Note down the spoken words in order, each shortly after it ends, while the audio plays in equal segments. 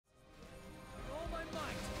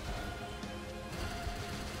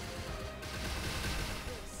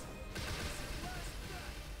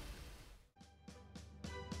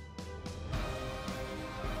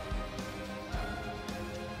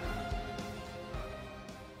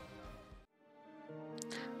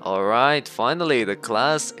Alright, finally the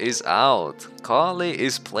class is out. Khali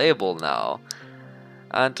is playable now.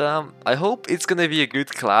 And I hope it's gonna be a good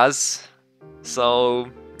class. So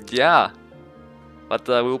yeah. But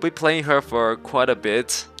we'll be playing her for quite a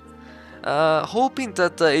bit. Hoping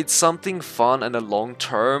that it's something fun and a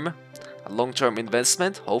long-term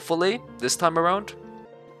investment, hopefully, this time around.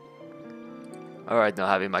 Alright, now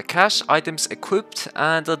having my cash items equipped,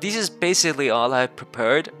 and this is basically all I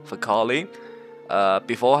prepared for Khali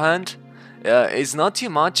beforehand. It's not too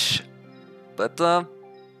much, but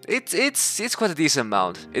it's quite a decent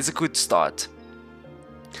amount. It's a good start.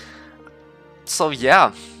 So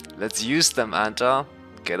yeah, let's use them and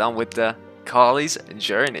get on with the Khali's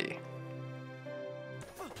journey.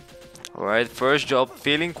 Alright, first job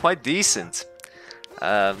feeling quite decent.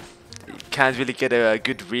 Can't really get a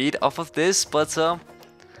good read off of this, but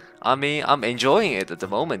I mean, I'm enjoying it at the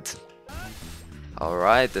moment.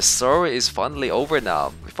 Alright, the story is finally over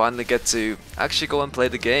now. We finally get to actually go and play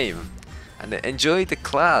the game and enjoy the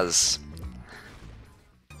class.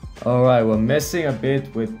 Alright, we're messing a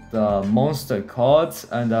bit with the monster cards,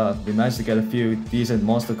 and we managed to get a few decent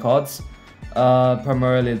monster cards.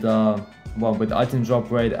 Primarily the one with item drop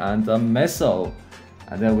rate and the meso.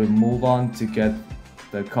 And then we move on to get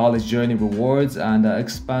the college journey rewards and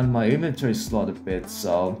expand my inventory slot a bit.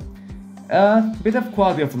 So a bit of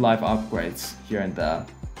quality of life upgrades here and there.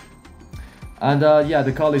 And yeah,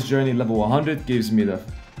 the college journey level 100 gives me the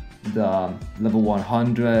level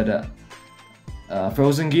 100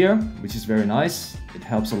 frozen gear, which is very nice. It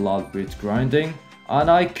helps a lot with grinding. And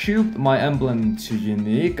I cubed my emblem to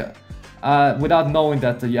unique without knowing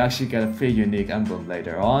that you actually get a free unique emblem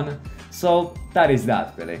later on. So that is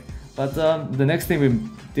that really. But the next thing we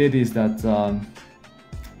did is that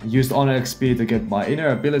used honor XP to get my inner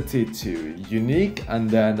ability to unique, and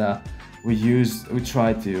then we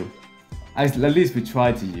tried to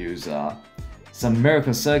use some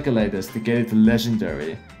miracle circulators to get it to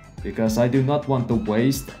legendary, because I do not want to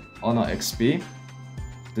waste honor XP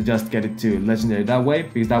to just get it to legendary that way,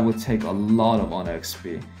 because that would take a lot of honor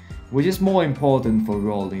XP, which is more important for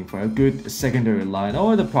rolling for a good secondary line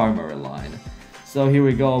or the primary line. So here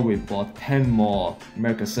we go, we bought 10 more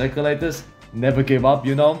miracle circulators. Never give up,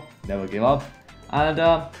 you know, never give up. And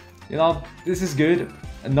you know, this is good,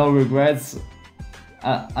 no regrets.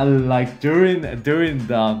 I like during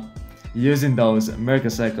the using those miracle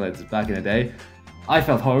circulators back in the day, I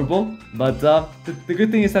felt horrible, but the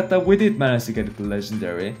good thing is that we did manage to get it to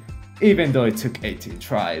legendary, even though it took 18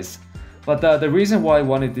 tries. But the reason why I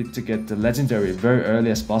wanted it to get the legendary very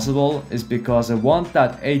early as possible is because I want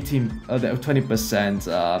that 20%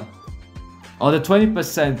 or the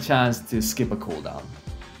 20% chance to skip a cooldown.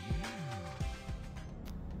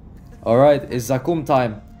 Alright, it's Zakum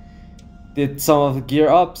time. Did some of the gear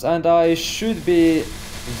ups and I should be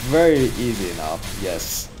very easy now,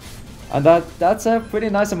 yes. And that's a pretty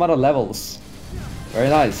nice amount of levels. Very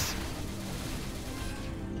nice.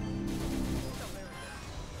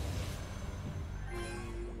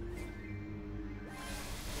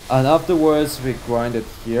 And afterwards we grinded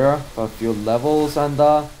here for a few levels and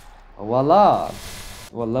voila!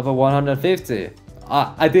 Well, level 150.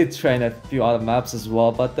 I did train a few other maps as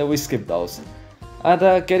well, but we skipped those.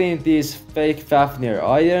 And getting these fake Fafnir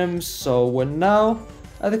items, so we're now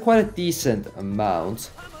at quite a decent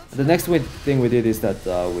amount. The next thing we did is that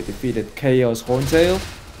we defeated Chaos Horntail.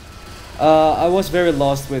 I was very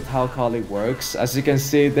lost with how Khali works. As you can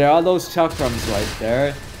see, there are those chakrams right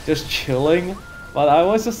there, just chilling. But I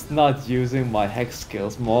was just not using my hex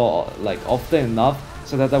skills more like often enough,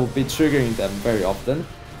 so that I would be triggering them very often.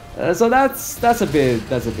 So that's a bit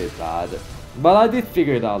bad. But I did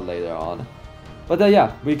figure it out later on. But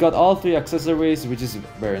yeah, we got all 3 accessories, which is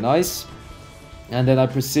very nice. And then I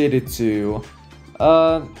proceeded to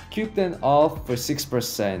cube them off for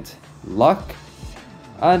 6% luck,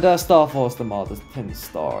 and Starforce them out as 10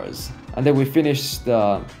 stars. And then we finished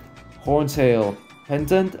the Horntail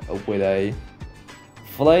pendant with a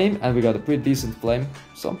flame, and we got a pretty decent flame.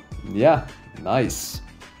 So yeah, nice.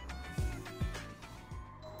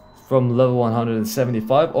 From level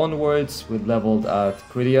 175 onwards, we leveled at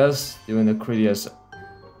Critias, doing the Critias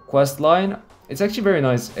quest line. It's actually very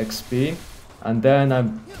nice XP. And then I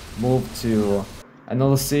moved to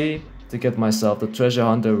NLC to get myself the Treasure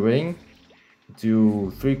Hunter ring.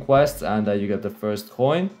 Do 3 quests and you get the first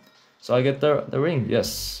coin. So I get the ring,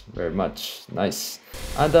 yes, very much, nice.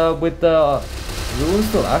 And with the runes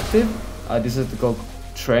still active, I decided to go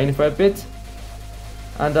train for a bit.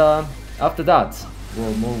 And after that,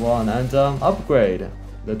 we'll move on and upgrade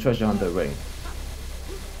the Treasure Hunter ring.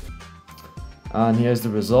 And here's the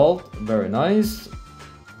result, very nice.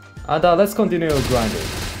 And let's continue grinding.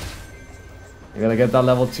 You're gonna get that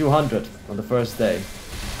level 200 on the first day.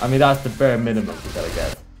 I mean, that's the bare minimum you gotta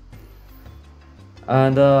get.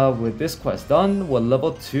 And with this quest done, we're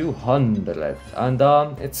level 200. And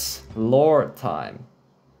it's lore time.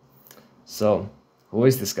 So, who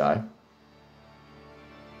is this guy?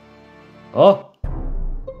 Oh!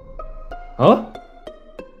 Huh?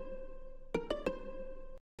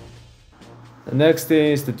 The next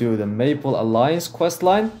thing is to do the Maple Alliance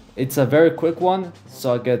questline. It's a very quick one,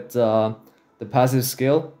 so I get the passive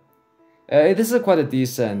skill. It is quite a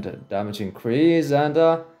decent damage increase, and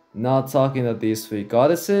not talking of these 3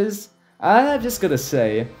 goddesses, I'm just gonna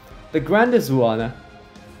say, the grandest one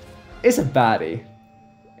is a baddie.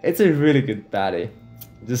 It's a really good baddie.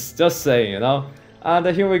 Just saying, you know. And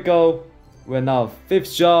here we go. We're now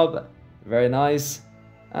 5th job. Very nice.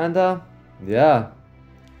 And yeah.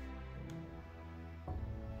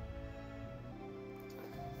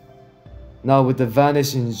 Now with the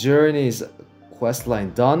Vanishing Journeys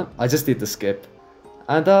questline done, I just did the skip.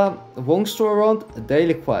 And won't store around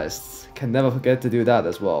daily quests. Can never forget to do that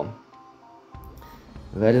as well.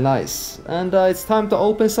 Very nice. And it's time to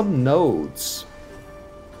open some nodes.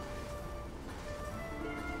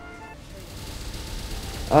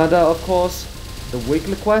 And of course, the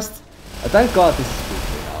weekly quest. Thank God this is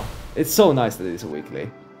weekly now. It's so nice that it's weekly.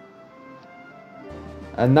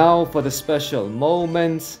 And now for the special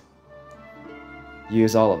moment.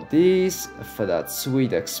 Use all of these for that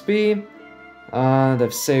sweet XP. And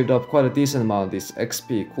I've saved up quite a decent amount of these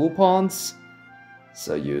XP coupons.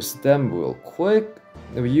 So use them real quick.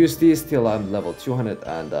 We use these till I'm level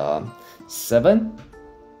 207.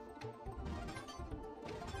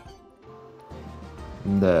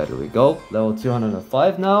 There we go, level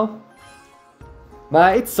 205 now.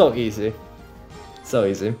 Man, it's so easy. So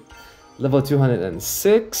easy. Level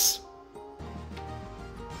 206.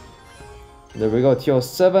 There we go,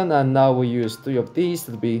 207, and now we use 3 of these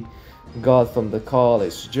that we got from the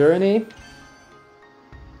college journey.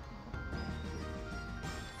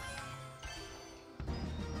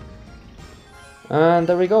 And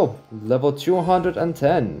there we go, level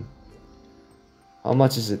 210. How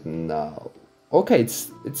much is it now? Okay,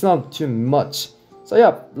 it's not too much. So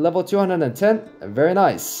yeah, level 210, very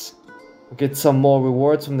nice. Get some more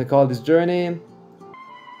rewards from the college journey.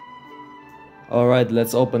 Alright,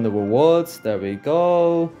 let's open the rewards. There we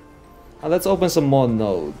go. And let's open some more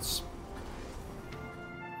nodes.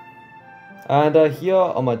 And here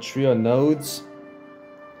are my trio nodes.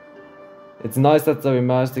 It's nice that we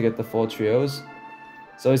managed to get the 4 trios.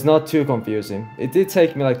 So it's not too confusing. It did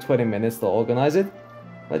take me like 20 minutes to organize it.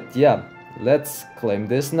 But yeah, let's claim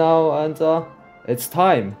this now. And it's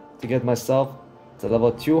time to get myself to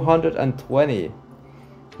level 220.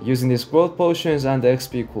 Using these growth potions and the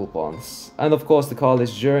XP coupons. And of course the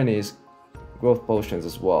college journeys growth potions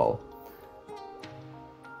as well.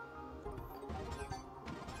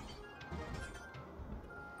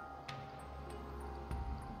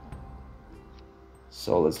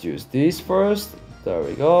 So let's use these first. There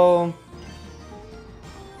we go.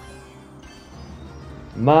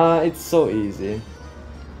 Man, it's so easy.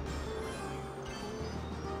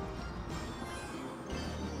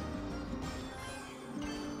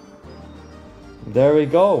 There we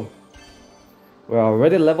go. We're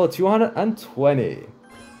already level 220.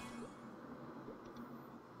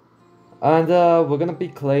 And we're gonna be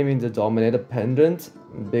claiming the Dominator Pendant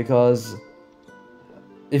because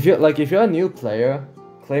if you're a new player,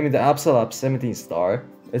 claiming the Absolab 17 star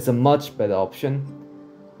is a much better option.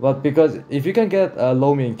 But because if you can get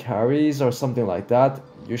Lomian carries or something like that,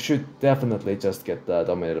 you should definitely just get the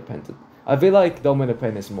Dominator Pendant. I feel like Dominator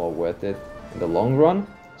Pendant is more worth it in the long run,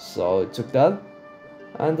 so I took that.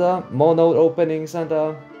 And more node openings,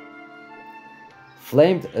 and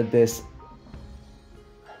flamed this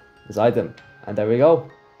item, and there we go.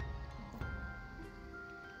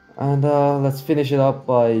 And let's finish it up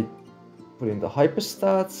by putting the hyper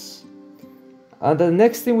stats. And the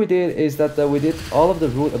next thing we did is that we did all of the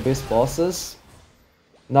Root Abyss bosses.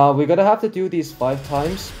 Now we're gonna have to do these 5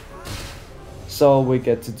 times, so we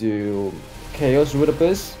get to do Chaos Root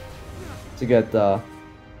Abyss to get the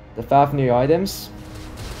Fafnir items.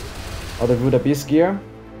 Or the Root Abyss gear,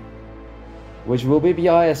 which will be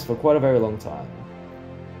BIS for quite a very long time.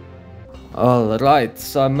 Alright,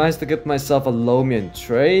 so I managed to get myself a Lomian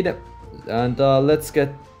trade, and let's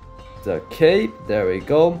get the cape. There we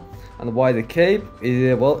go. And why the cape?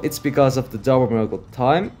 Well, it's because of the double miracle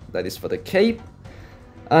time, that is for the cape.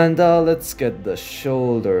 And let's get the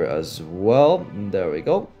shoulder as well. There we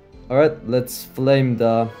go. Alright, let's flame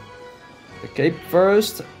the cape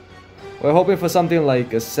first. We're hoping for something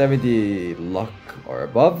like a 70 luck or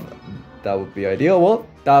above, that would be ideal. Well,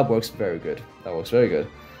 that works very good. That works very good.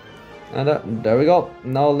 And there we go.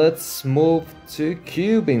 Now let's move to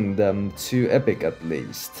cubing them to epic at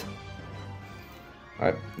least.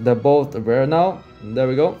 Alright, they're both rare now. There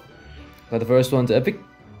we go. Got the first one to epic.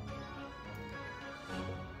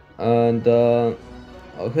 And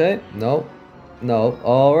okay, no,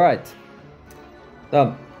 alright.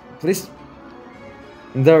 Please.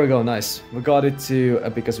 There we go, nice. We got it to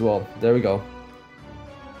epic as well. There we go.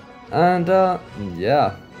 And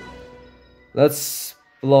yeah. Let's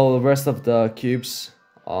blow the rest of the cubes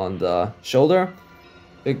on the shoulder,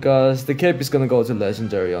 because the cape is gonna go to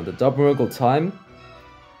legendary on the double miracle time.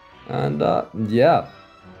 And yeah.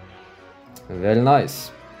 Very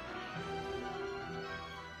nice.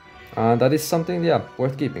 And that is something, yeah,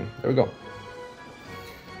 worth keeping. There we go.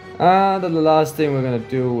 And then the last thing we're gonna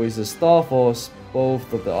do is the star force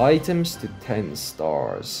both of the items to 10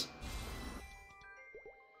 stars.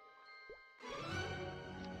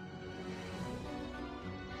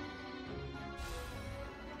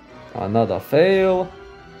 Another fail,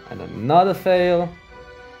 and another fail,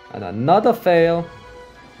 and another fail.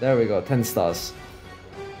 There we go, 10 stars.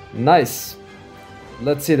 Nice.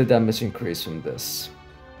 Let's see the damage increase from this.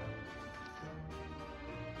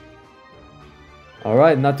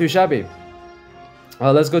 Alright, not too shabby.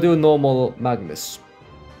 Let's go do normal Magnus.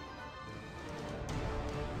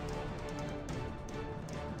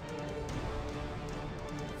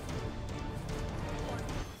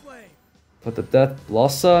 Put the Death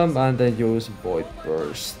Blossom and then use Void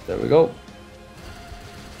Burst. There we go.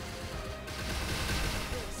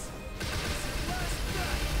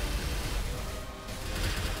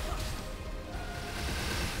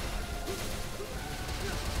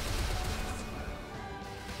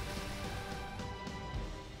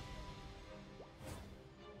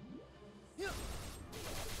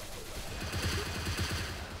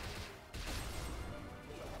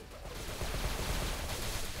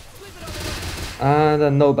 And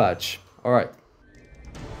then no badge. Alright.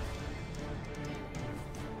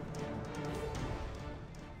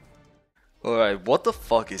 Alright, what the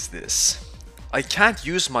fuck is this? I can't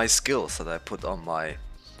use my skills that I put on my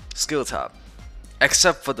skill tab.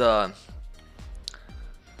 Except for the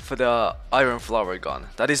Iron Flower gun.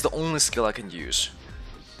 That is the only skill I can use.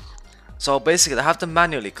 So basically I have to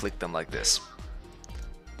manually click them like this.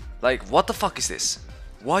 Like, what the fuck is this?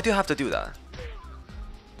 Why do you have to do that?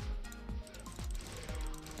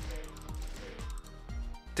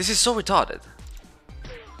 This is so retarded.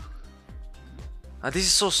 And this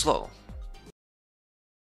is so slow.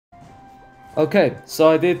 Okay, so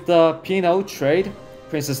I did the P-Note trade,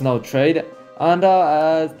 Princess Note trade, and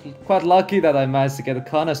quite lucky that I managed to get a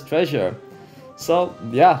Kana's treasure. So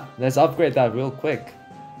yeah, let's upgrade that real quick.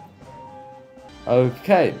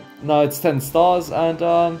 Okay, now it's 10 stars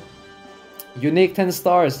and unique 10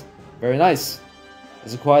 stars. Very nice.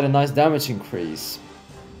 It's quite a nice damage increase.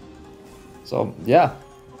 So yeah.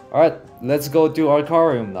 Alright, let's go do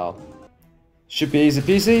Arcarium now. Should be easy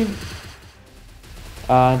peasy.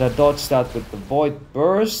 And I dodge that with the Void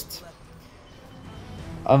Burst.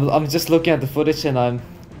 I'm just looking at the footage and I'm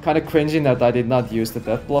kind of cringing that I did not use the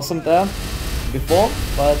Death Blossom there before.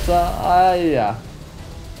 But yeah,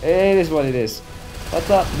 it is what it is.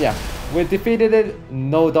 But yeah, we defeated it,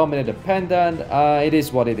 no Dominator Pendant, it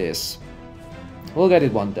is what it is. We'll get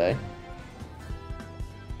it one day.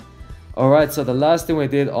 Alright, so the last thing we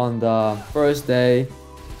did on the first day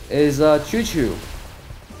is Choo Choo.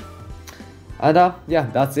 And yeah,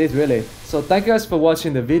 that's it really. So thank you guys for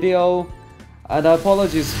watching the video. And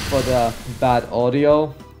apologies for the bad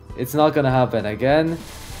audio. It's not gonna happen again.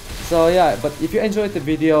 So yeah, but if you enjoyed the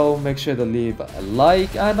video, make sure to leave a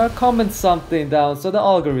like and comment something down so the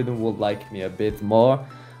algorithm will like me a bit more.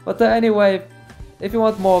 But anyway, if you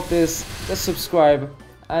want more of this, just subscribe.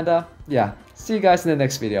 And yeah, see you guys in the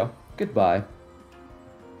next video. Goodbye.